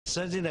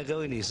尊敬的各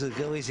位女士、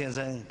各位先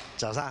生，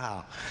早上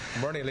好。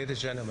Morning, ladies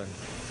and gentlemen.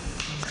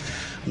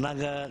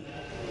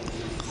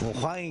 我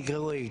欢迎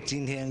各位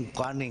今天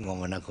光临我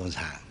们的工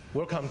厂。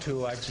Welcome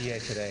to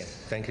FGA today.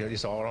 Thank you.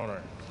 It's our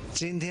honor.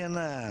 今天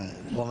呢，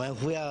我们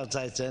Fuyao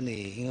在这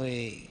里，因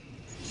为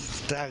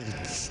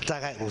大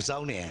概5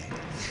周年，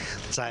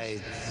在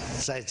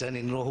这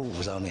里落户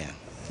5周年。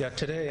Yeah,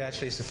 today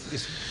actually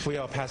is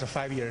Fuyao past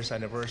 5 years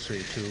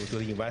anniversary to do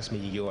the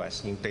investment in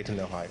U.S. in Dayton,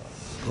 Ohio.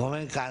 我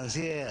们感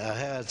谢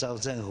Ohio州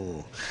政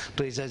府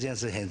对这件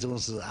事很重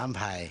视，安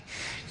排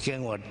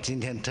跟我今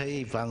天特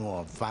意帮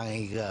我颁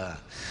一个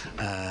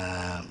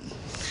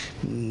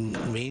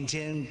民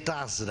间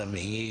大使的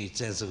名誉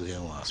证书给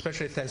我。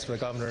Especially thanks to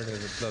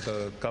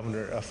the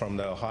governor from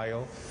the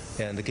Ohio,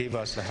 and gave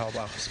us the help,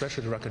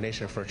 especially the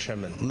recognition for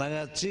chairman. 那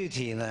个具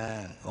体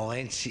呢，我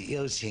们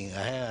有请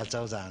Ohio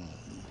州长。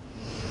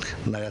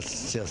那个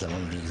叫什么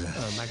名字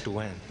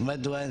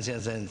？McDuane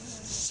先生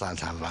上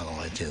场帮我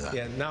们介绍。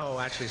Yeah, now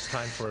actually it's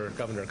time for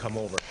Governor to come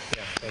over.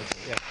 Yeah, thank you.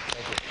 Yeah,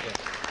 thank you. Yeah.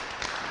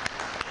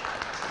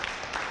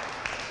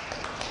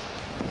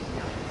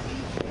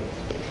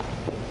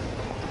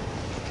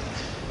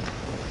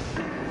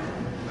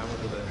 Now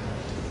we'll do the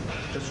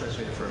just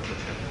translate it for a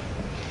picture.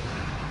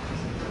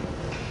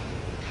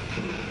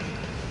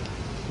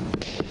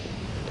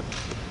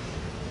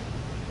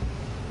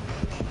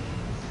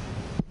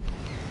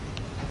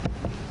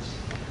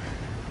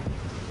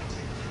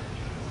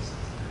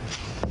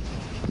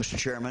 Mr.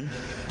 Chairman,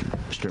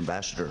 Mr.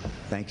 Ambassador,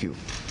 thank you.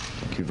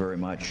 Thank you very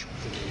much.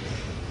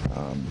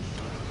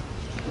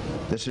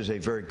 This is a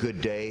very good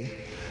day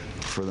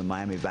for the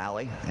Miami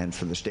Valley and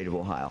for the state of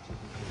Ohio.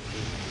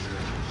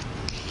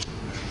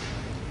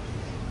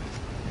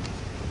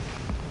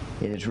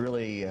 It is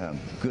really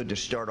good to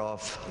start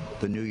off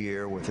the new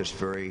year with this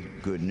very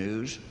good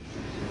news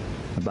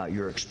about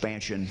your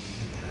expansion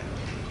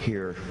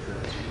here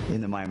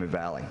in the Miami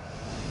Valley.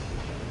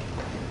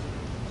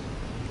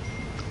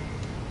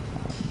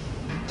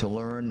 To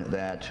learn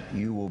that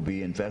you will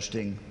be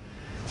investing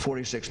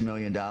 $46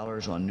 million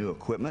on new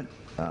equipment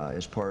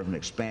as part of an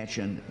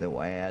expansion that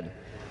will add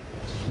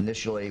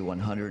initially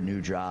 100 new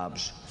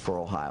jobs for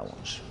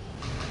Ohioans.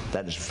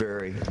 That is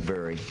very,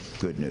 very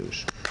good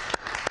news.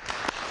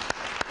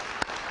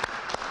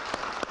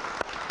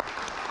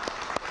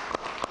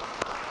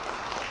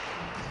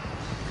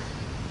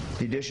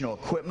 The additional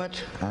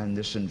equipment and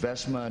this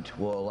investment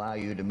will allow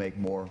you to make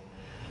more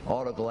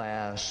auto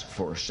glass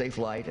for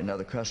Safelite and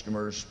other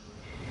customers,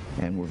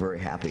 and we're very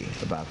happy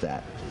about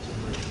that.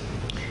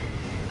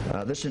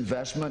 This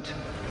investment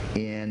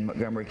in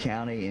Montgomery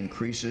County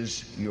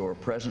increases your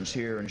presence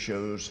here and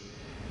shows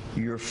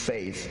your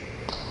faith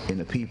in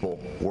the people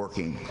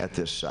working at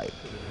this site.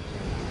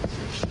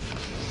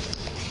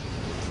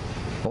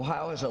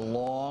 Ohio has a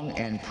long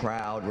and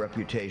proud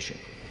reputation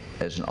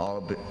as an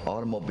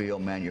automobile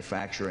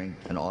manufacturing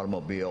and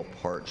automobile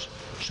parts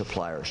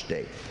supplier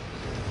state.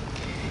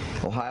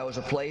 Ohio is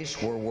a place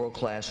where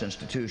world-class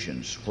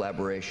institutions,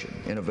 collaboration,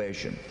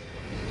 innovation,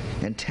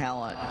 and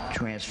talent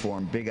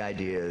transform big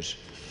ideas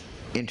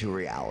into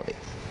reality.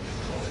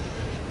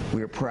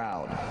 We are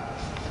proud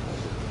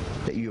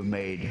that you have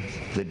made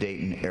the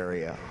Dayton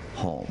area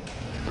home.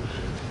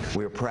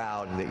 We are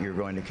proud that you're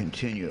going to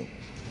continue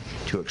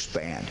to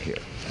expand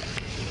here.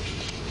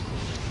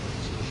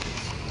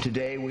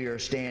 Today we are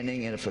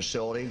standing in a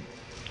facility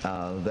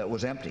that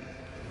was empty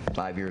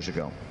 5 years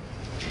ago.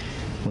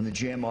 When the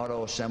GM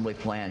Auto Assembly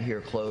plant here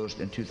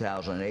closed in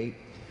 2008,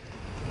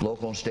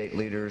 local and state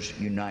leaders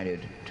united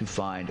to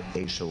find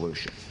a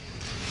solution.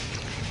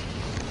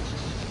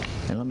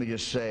 And let me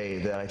just say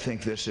that I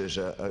think this is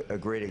a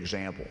great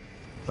example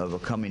of a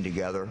coming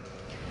together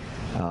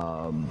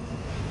of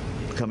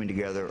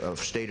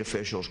state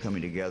officials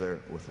coming together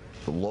with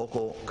the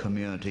local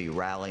community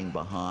rallying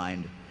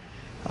behind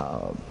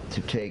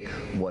to take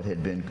what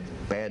had been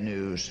bad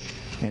news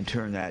and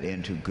turn that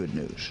into good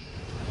news.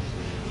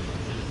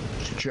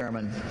 Mr.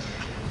 Chairman,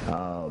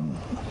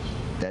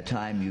 that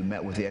time you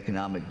met with the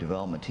Economic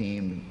Development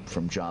Team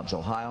from Jobs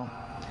Ohio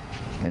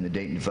and the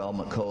Dayton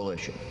Development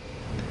Coalition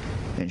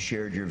and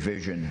shared your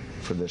vision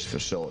for this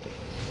facility.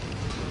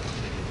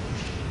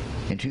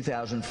 In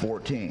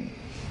 2014,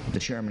 the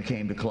chairman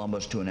came to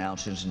Columbus to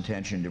announce his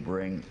intention to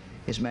bring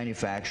his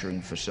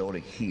manufacturing facility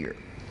here,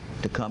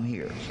 to come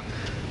here,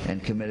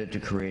 and committed to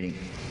creating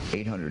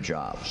 800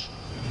 jobs.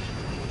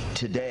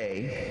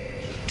 Today,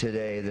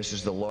 this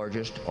is the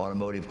largest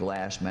automotive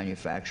glass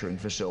manufacturing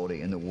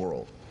facility in the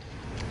world,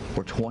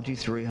 where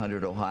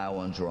 2,300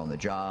 Ohioans are on the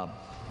job,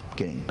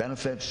 getting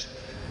benefits,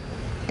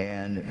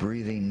 and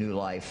breathing new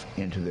life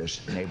into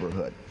this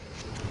neighborhood.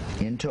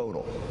 In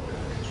total,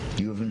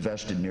 you have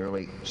invested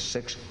nearly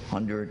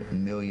 $600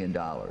 million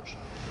to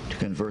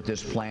convert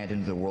this plant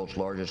into the world's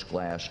largest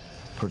glass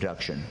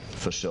production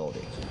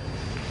facility.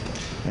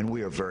 And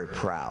we are very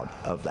proud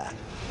of that.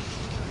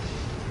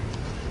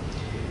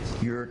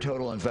 Your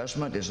total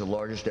investment is the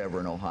largest ever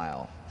in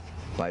Ohio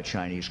by a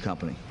Chinese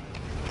company.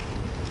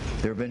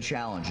 There have been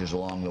challenges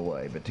along the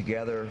way, but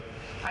together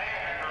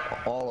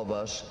all of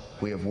us,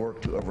 we have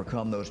worked to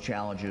overcome those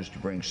challenges to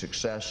bring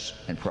success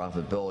and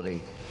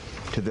profitability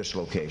to this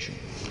location.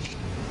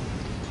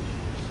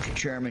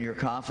 Chairman, your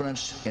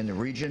confidence in the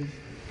region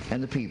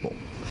and the people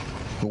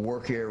who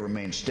work here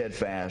remains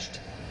steadfast.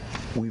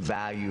 We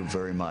value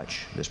very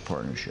much this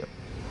partnership.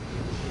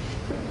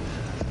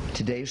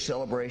 Today's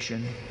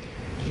celebration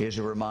is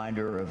a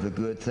reminder of the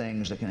good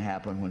things that can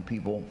happen when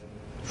people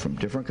from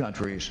different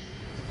countries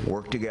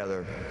work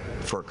together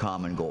for a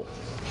common goal.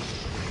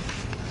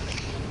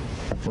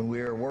 When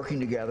we are working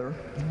together,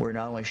 we're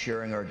not only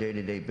sharing our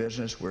day-to-day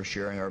business, we're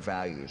sharing our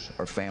values,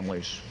 our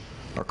families,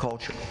 our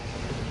culture.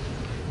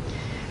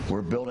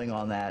 We're building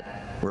on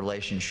that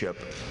relationship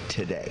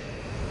today.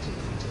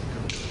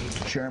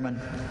 Chairman,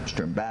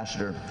 Mr.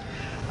 Ambassador,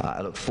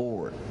 I look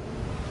forward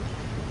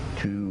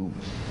to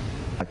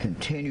a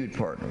continued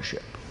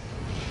partnership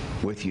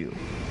with you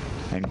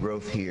and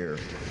growth here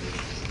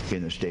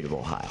in the state of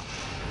Ohio.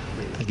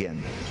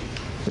 Again,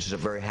 this is a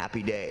very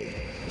happy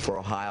day for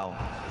Ohio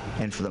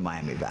and for the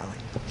Miami Valley.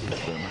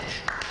 Thank you very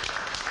much.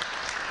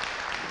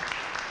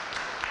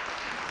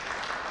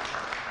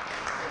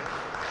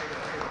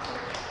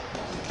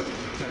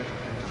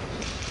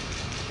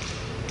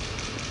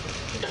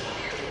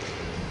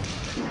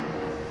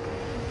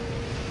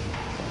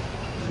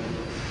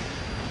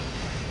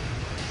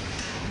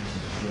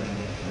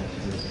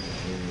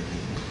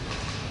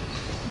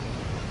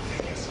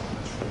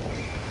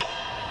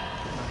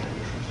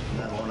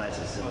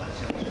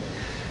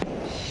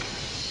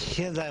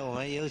现在我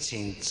们有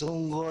请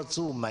中国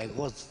驻美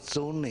国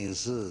总领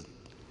事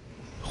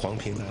黄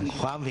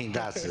平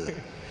大使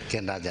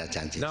跟大家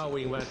讲几句。 Now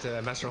we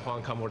invite Master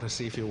Huang come over to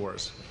say a few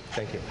words.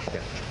 Thank you.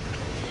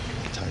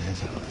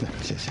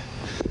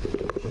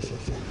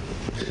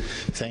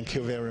 Thank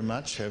you very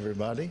much,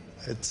 everybody.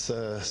 It's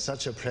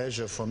such a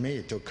pleasure for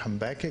me to come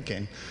back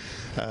again.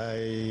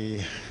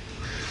 I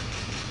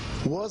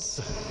was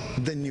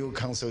the new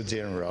Consul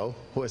General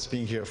who has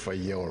been here for a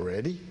year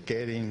already,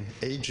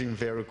 aging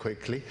very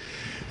quickly.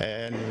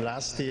 And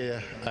last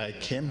year I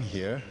came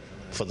here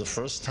for the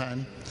first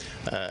time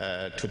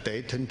to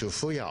Dayton, to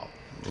Fuyao.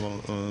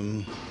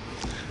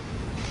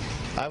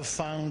 I've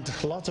found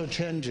lots of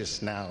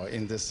changes now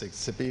in this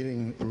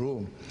exhibiting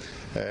room.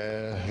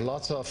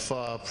 Lots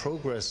of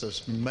progress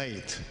is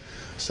made.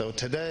 So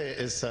today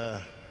is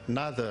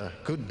another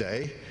good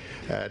day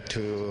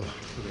to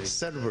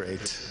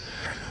celebrate.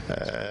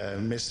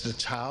 Mr.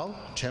 Chao,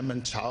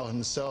 Chairman Chao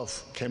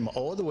himself, came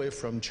all the way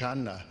from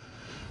China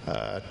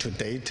to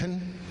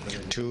Dayton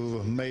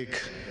to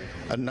make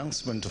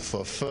announcement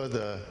for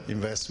further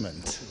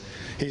investment.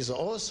 He's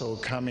also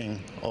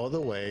coming all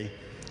the way.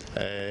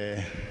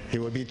 He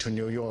will be to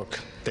New York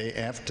day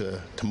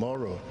after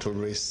tomorrow to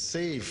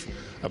receive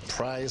a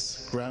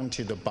prize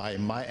granted by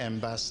my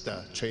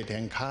ambassador, Cui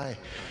Tiankai,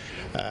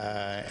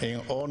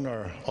 in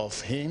honor of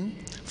him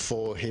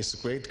for his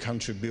great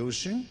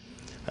contribution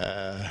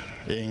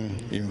in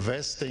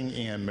investing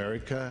in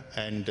America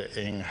and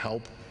in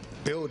help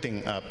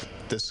building up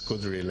this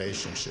good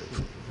relationship.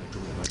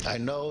 I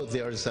know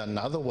there is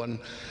another one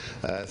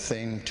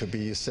thing to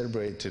be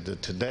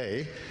celebrated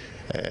today.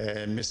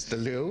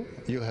 Mr. Liu,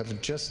 you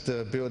have just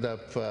built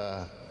up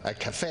a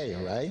cafe,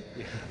 right?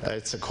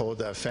 It's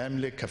called a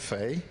family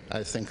cafe.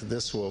 I think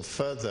this will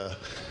further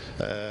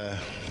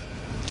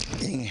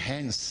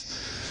enhance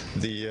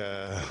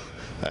the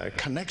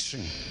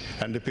connection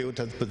and build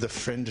up the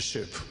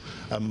friendship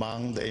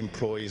among the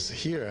employees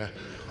here,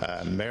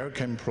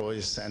 American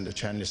employees and the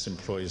Chinese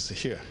employees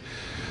here.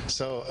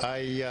 So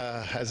I,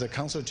 as a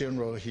Consul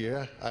General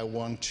here, I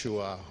want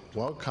to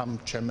welcome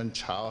Chairman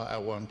Chao. I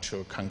want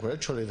to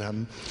congratulate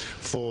him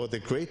for the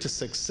great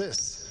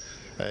success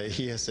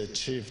he has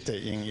achieved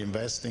in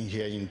investing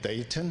here in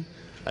Dayton.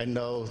 I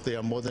know there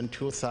are more than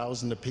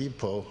 2,000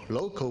 people,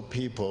 local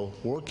people,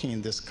 working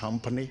in this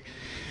company,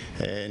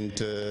 and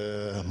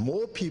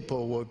more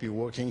people will be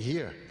working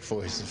here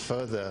for his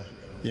further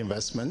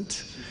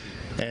investment.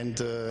 And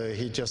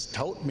he just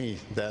told me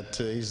that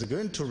he's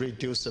going to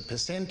reduce the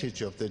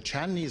percentage of the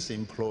Chinese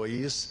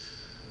employees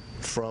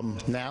from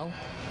now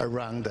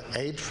around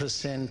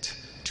 8%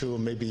 to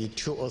maybe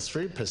 2 or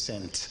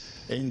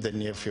 3% in the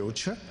near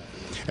future.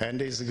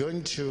 And he's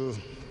going to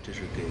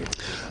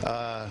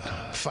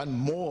fund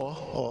more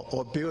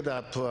or build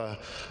up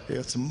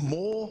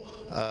more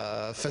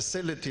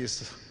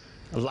facilities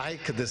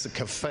like this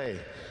cafe,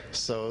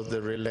 so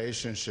the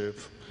relationship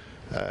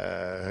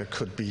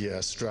could be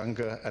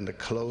stronger and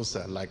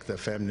closer like the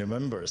family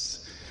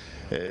members.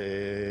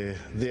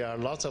 There are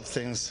lots of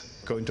things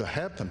going to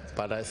happen,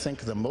 but I think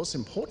the most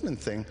important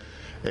thing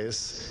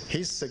is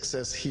his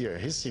success here,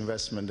 his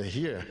investment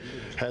here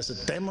has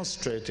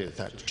demonstrated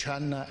that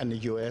China and the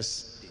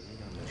US,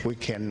 we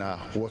can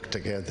work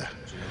together.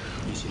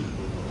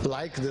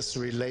 Like this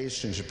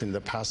relationship in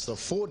the past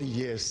 40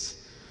 years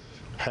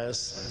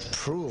has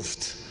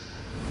proved,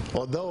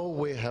 although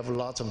we have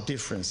lots of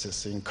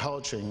differences in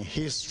culture, in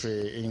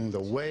history, in the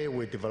way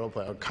we develop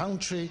our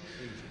country,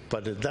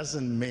 but it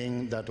doesn't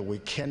mean that we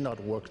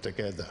cannot work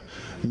together.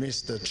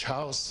 Mr.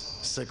 Chow's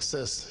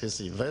success,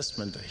 his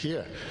investment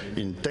here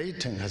in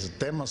Dayton has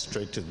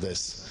demonstrated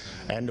this,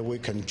 and we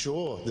can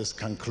draw this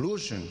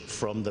conclusion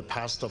from the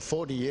past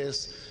 40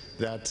 years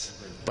that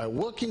by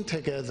working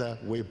together,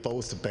 we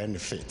both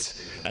benefit,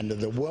 and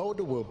the world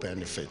will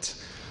benefit.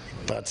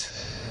 But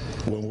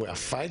when we are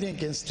fighting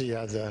against each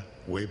other,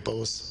 we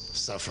both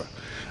suffer.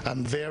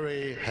 I'm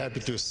very happy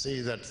to see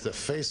that the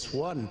phase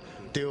 1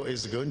 deal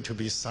is going to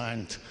be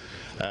signed,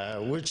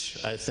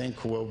 which I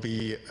think will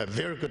be a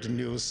very good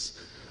news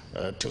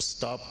to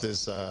stop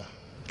this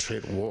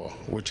trade war,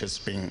 which has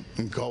been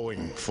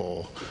going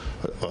for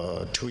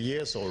 2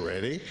 years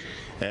already.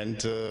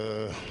 And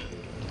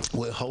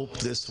we hope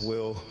this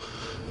will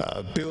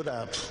build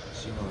up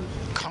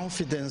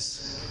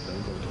confidence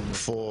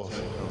for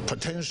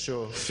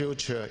potential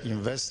future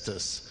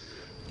investors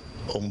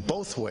on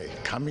both ways.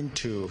 Coming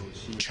to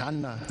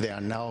China, there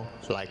are now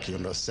like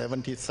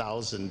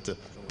 70,000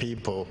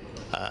 people,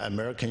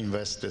 American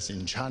investors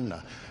in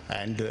China,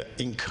 and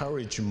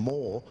encourage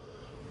more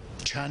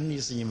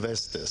Chinese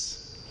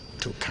investors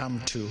to come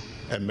to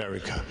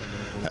America.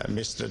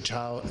 Mr.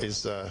 Chow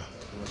is a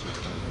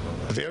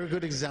very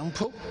good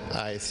example.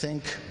 I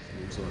think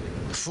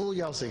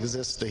Fuyao's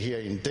exist here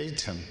in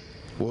Dayton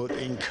would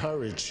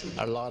encourage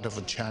a lot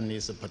of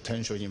Chinese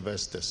potential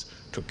investors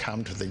to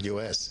come to the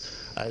U.S.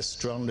 I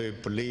strongly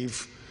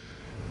believe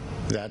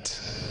that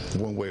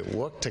when we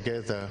work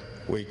together,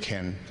 we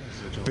can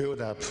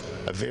build up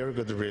a very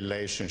good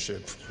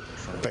relationship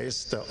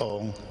based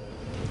on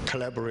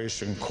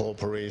collaboration,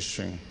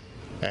 cooperation,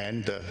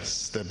 and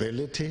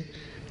stability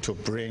to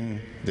bring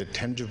the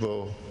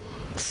tangible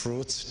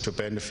fruits to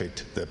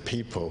benefit the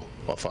people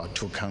of our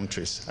two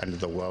countries and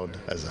the world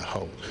as a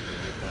whole.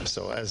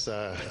 So as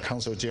a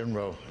Consul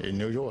General in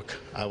New York,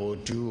 I will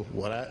do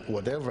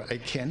whatever I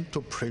can to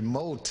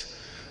promote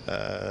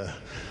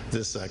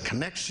this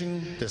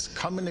connection, this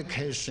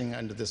communication,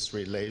 and this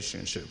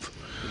relationship.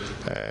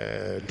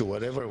 Do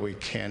whatever we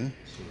can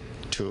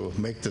to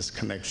make this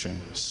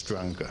connection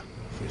stronger.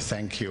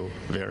 Thank you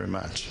very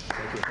much.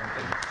 Thank you.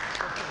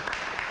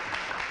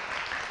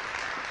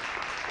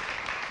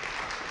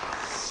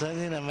尊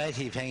敬的媒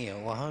体朋友，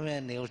我后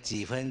面留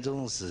几分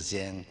钟时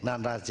间，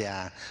让大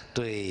家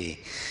对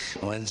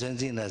我们尊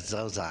敬的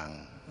州长，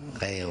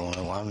还有我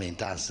们王敏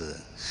大使，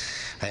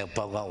还有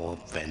包括我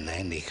本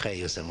人，你可以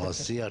有什么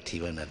需要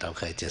提问的，都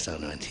可以接受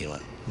你们提问。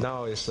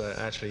Now is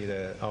actually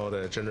all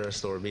the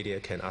journalists or media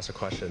can ask a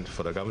question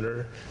for the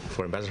governor,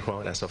 for Ambassador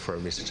Huang, and also for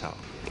Mr. Chow.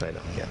 Right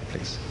now, yeah,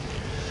 please.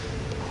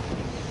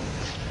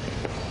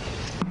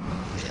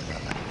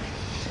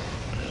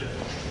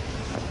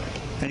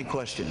 Any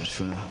questions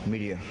from the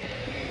media?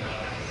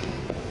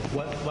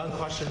 One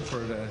question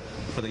for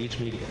each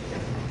media.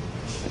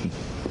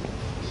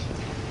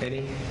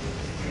 Any?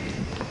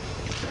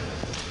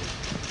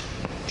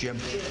 Jim?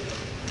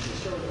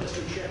 Start with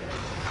Mr. Chair.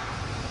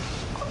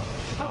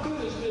 How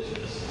good is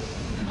business?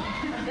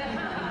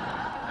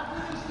 How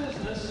good is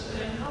business,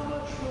 and how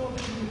much will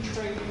the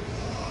trade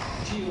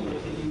deal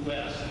with the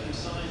U.S. be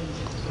signed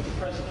with the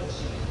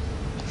presidency?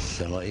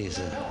 什么意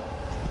思？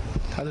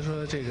他就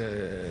说这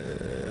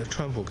个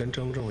川普跟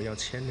中共要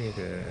签那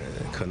个，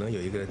可能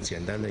有一个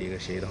简单的一个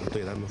协议的话，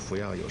对他们服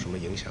药有什么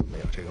影响没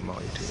有？这个贸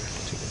易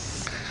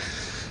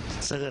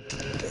这个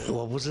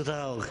我不知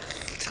道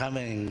他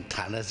们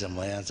谈的怎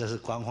么样，这是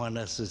官方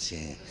的事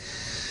情。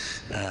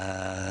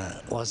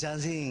我相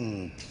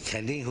信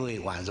肯定会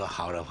往着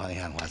好的方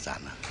向发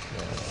展的。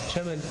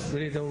Chairman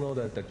really don't know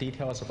the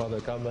details about the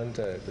government,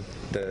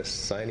 the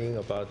signing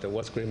about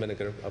what agreement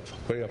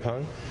agreed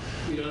upon.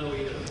 We don't know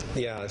either.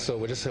 Yeah, so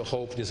we just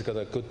hope this is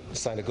going to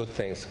sign the good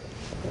things,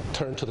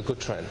 turn to the good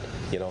trend.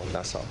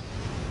 That's all.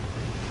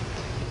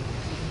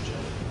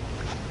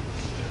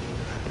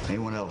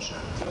 Anyone else?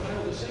 I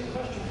have the same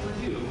question for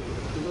you.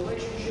 The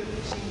relationship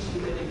seems to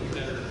be getting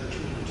better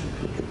between the two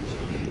countries.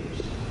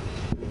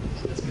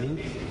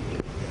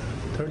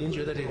 他说：“您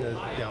觉得这个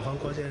两方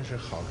关系是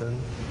好跟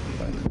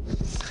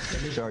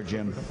Sorry,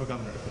 Jim. For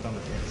governor.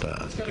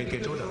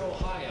 给州长。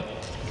 Ohio,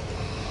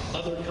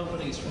 other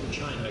companies from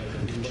China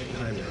could be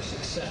looking at their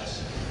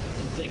success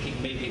and thinking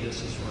maybe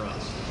this is for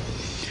us.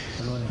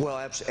 Well,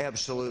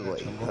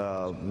 absolutely.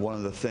 One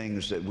of the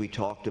things that we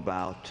talked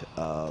about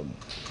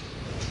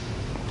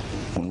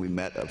when we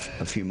met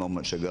a few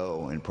moments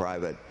ago in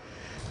private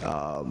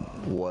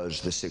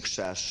was the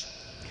success.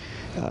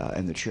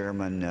 And the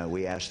chairman,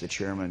 we asked the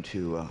chairman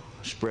to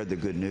spread the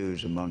good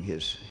news among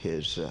his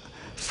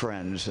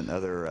friends and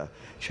other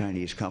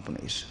Chinese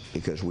companies,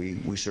 because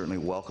we certainly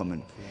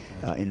welcome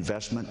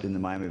investment in the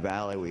Miami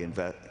Valley. We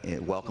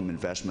welcome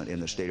investment in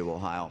the state of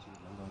Ohio.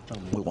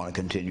 We want to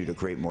continue to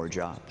create more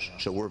jobs.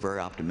 So we're very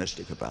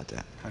optimistic about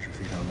that.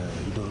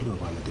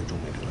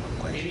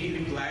 Any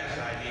new glass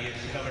ideas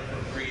coming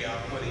from Fuyao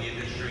for the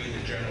industry and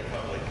the general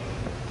public?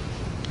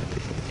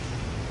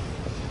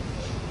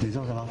 你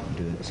说什么？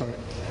 Sorry.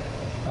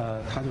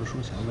 他就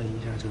说想问一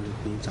下，就是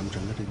关于咱们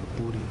整个这个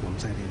玻璃，我们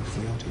在这个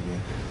福耀这边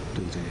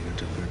对这个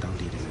整个当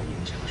地这个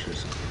影响是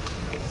什么？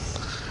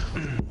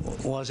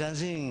我相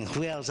信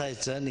福耀在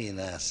这里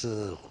呢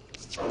是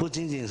不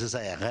仅仅是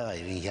在海外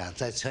有影响，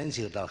在全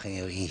球都很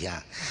有影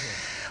响。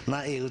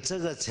那有这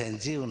个成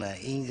就呢，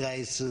应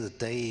该是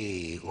得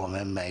益于我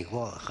们美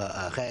国和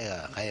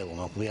还有我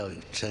们福耀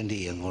全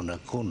体员工的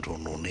共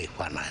同努力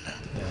换来的。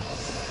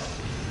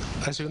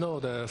As you know,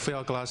 the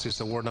Fuyao Glass is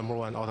the world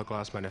 #1 auto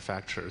glass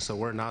manufacturer. So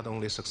we're not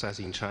only success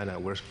in China,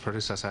 we're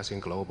pretty success in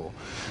global.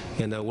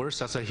 And we're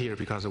success here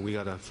because we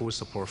got a full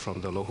support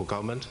from the local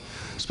government,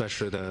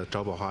 especially the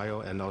job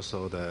Ohio and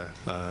also the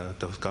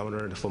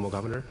governor, the former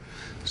governor.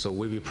 So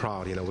we be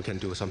proud, we can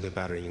do something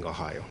better in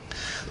Ohio.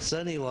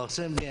 这里我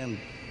顺便，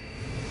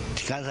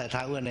刚才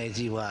他问了一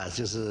句话，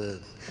就是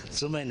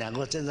中美两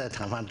国正在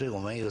谈判，对我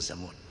们有什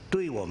么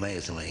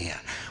影响？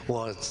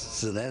我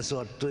只能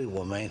说对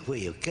我们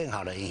会有更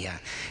好的影响，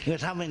因为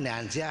他们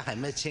两家还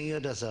没签约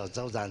的时候，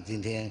州长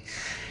今天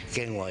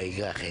给我一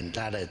个很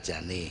大的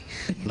奖励，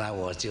那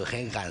我就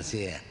很感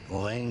谢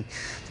我们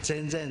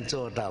真正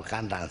做到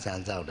肝胆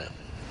相照的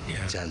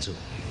相处。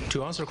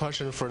To answer the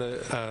question for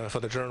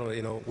the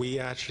journal, we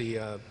actually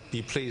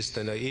be pleased,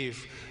 and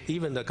if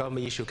even the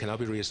government issue cannot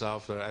be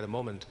resolved at the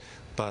moment,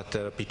 but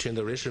between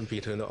the relation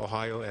between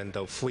Ohio and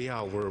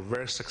Fuyao, we're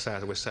very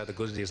successful. We set a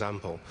good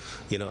example,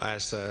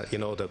 as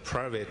the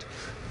private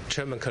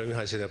chairman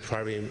has the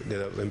private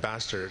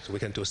ambassadors, we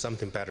can do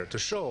something better to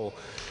show.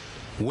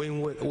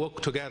 Win-win,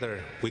 work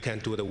together, we can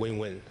do the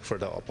win-win for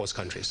both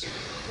countries.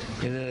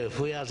 因为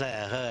福耀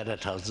在海外的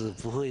投资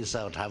不会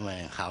受他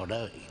们好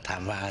的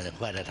谈判、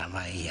坏的谈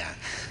判影响，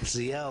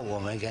只要我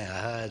们跟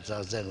海外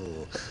州政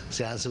府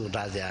相处，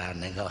大家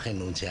能够很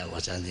融洽，我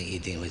相信一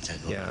定会成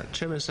功。Yeah,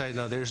 Chairman said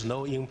there's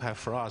no impact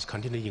for us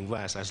continue to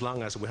invest as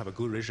long as we have a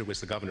good relationship with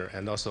the governor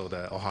and also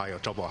the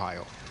job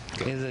Ohio.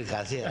 因此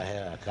感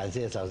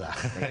谢州长。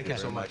Thank you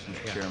so much,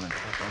 Mr. Chairman.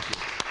 Thank you.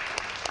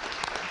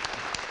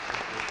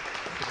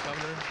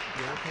 Governor,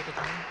 you okay to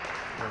come?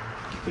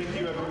 Thank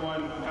you,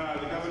 everyone.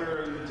 The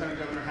governor and lieutenant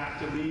governor have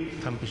to leave,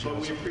 but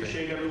we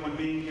appreciate everyone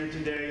being here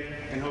today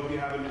and hope you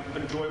have an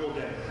enjoyable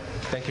day.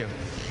 Thank you.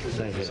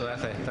 Thank you. So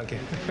that's it. Thank you.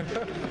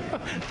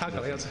 他可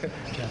能要再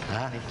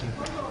啊。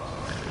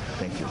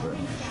Thank you very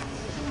much.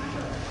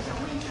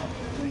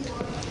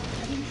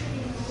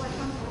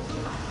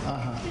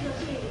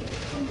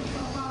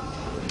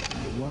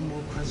 One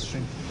more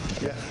question.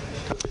 Yeah.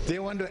 They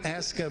want to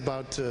ask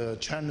about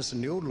China's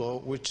new law,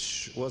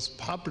 which was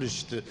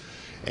published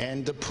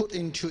and put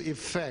into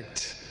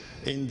effect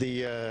in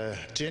the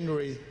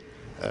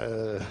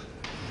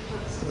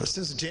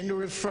since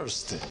January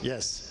 1st.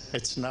 Yes,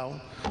 it's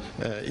now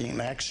in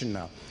action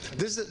now.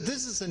 This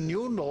is a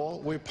new law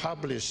we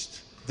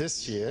published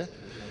this year,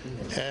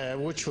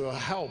 which will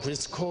help.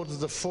 It's called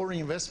the Foreign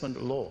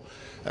Investment Law,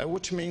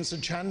 which means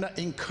China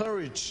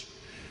encourage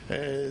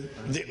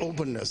the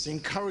openness,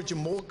 encourage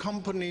more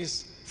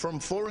companies from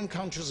foreign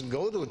countries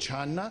go to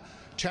China.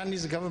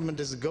 Chinese government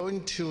is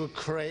going to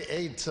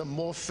create a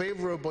more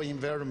favorable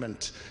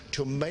environment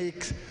to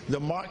make the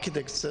market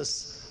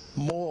access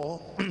more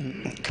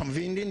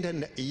convenient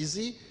and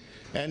easy,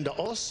 and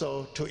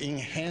also to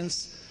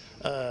enhance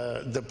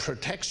the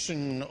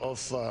protection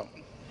of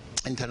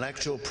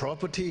intellectual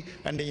property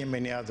and in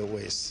many other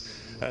ways.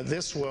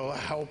 This will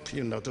help,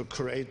 to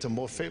create a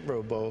more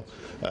favorable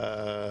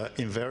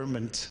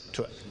environment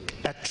to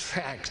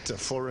attract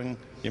foreign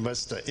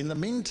investors. In the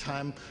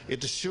meantime,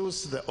 it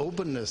shows the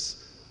openness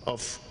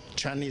of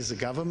Chinese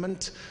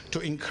government to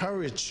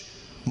encourage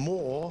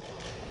more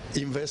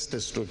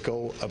investors to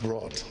go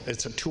abroad.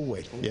 It's a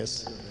two-way.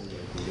 Yes.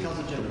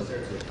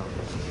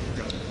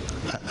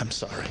 I'm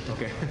sorry.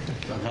 Okay.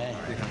 Okay.